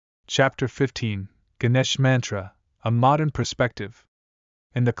Chapter 15, Ganesh Mantra, A Modern Perspective.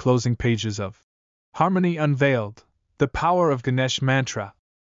 In the closing pages of Harmony Unveiled, The Power of Ganesh Mantra,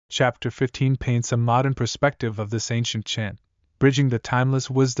 Chapter 15 paints a modern perspective of this ancient chant, bridging the timeless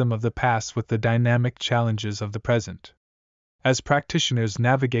wisdom of the past with the dynamic challenges of the present. As practitioners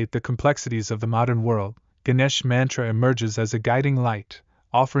navigate the complexities of the modern world, Ganesh Mantra emerges as a guiding light,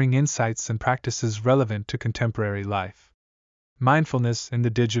 offering insights and practices relevant to contemporary life. Mindfulness in the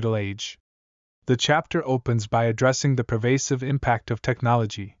Digital Age. The chapter opens by addressing the pervasive impact of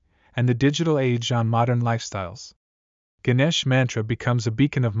technology and the digital age on modern lifestyles. Ganesh Mantra becomes a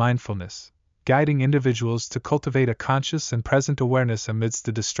beacon of mindfulness, guiding individuals to cultivate a conscious and present awareness amidst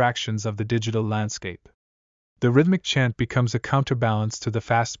the distractions of the digital landscape. The rhythmic chant becomes a counterbalance to the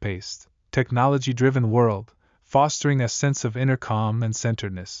fast-paced, technology-driven world, fostering a sense of inner calm and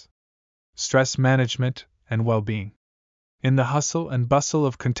centeredness. Stress management and well-being. In the hustle and bustle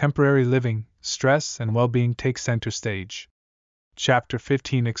of contemporary living, stress and well-being take center stage. Chapter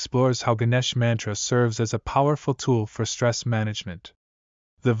 15 explores how Ganesh Mantra serves as a powerful tool for stress management.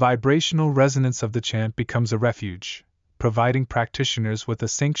 The vibrational resonance of the chant becomes a refuge, providing practitioners with a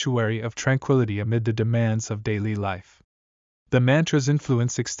sanctuary of tranquility amid the demands of daily life. The mantra's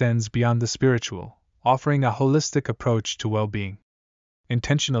influence extends beyond the spiritual, offering a holistic approach to well-being.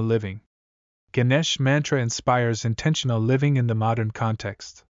 Intentional living. Ganesh Mantra inspires intentional living in the modern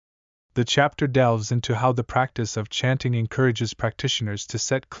context. The chapter delves into how the practice of chanting encourages practitioners to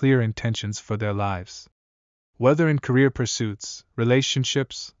set clear intentions for their lives. Whether in career pursuits,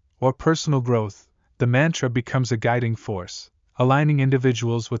 relationships, or personal growth, the mantra becomes a guiding force, aligning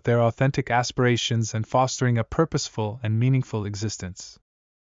individuals with their authentic aspirations and fostering a purposeful and meaningful existence.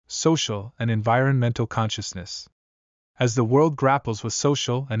 Social and environmental consciousness. As the world grapples with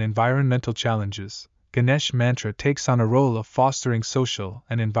social and environmental challenges, Ganesh Mantra takes on a role of fostering social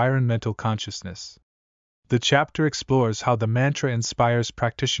and environmental consciousness. The chapter explores how the mantra inspires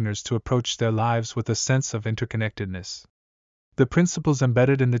practitioners to approach their lives with a sense of interconnectedness. The principles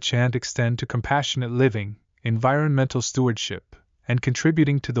embedded in the chant extend to compassionate living, environmental stewardship, and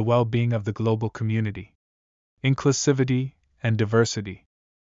contributing to the well-being of the global community. Inclusivity and Diversity.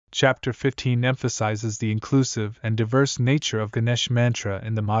 Chapter 15 emphasizes the inclusive and diverse nature of Ganesh Mantra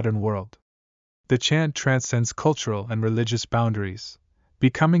in the modern world. The chant transcends cultural and religious boundaries,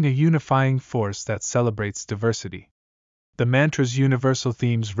 becoming a unifying force that celebrates diversity. The mantra's universal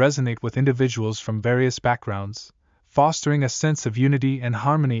themes resonate with individuals from various backgrounds, fostering a sense of unity and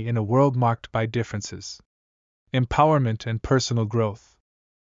harmony in a world marked by differences. Empowerment and personal growth.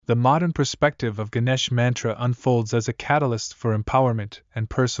 The modern perspective of Ganesh Mantra unfolds as a catalyst for empowerment and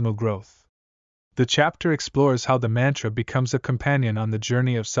personal growth. The chapter explores how the mantra becomes a companion on the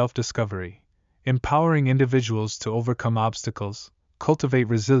journey of self-discovery, empowering individuals to overcome obstacles, cultivate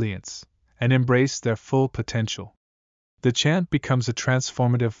resilience, and embrace their full potential. The chant becomes a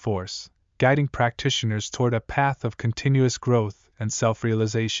transformative force, guiding practitioners toward a path of continuous growth and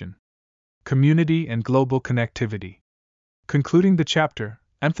self-realization. Community and global connectivity. Concluding the chapter,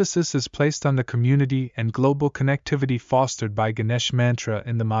 emphasis is placed on the community and global connectivity fostered by Ganesh Mantra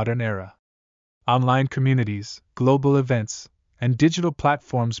in the modern era. Online communities, global events, and digital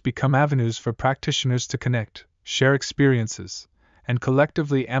platforms become avenues for practitioners to connect, share experiences, and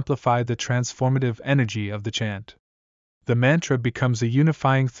collectively amplify the transformative energy of the chant. The mantra becomes a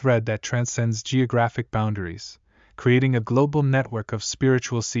unifying thread that transcends geographic boundaries, creating a global network of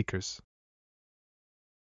spiritual seekers.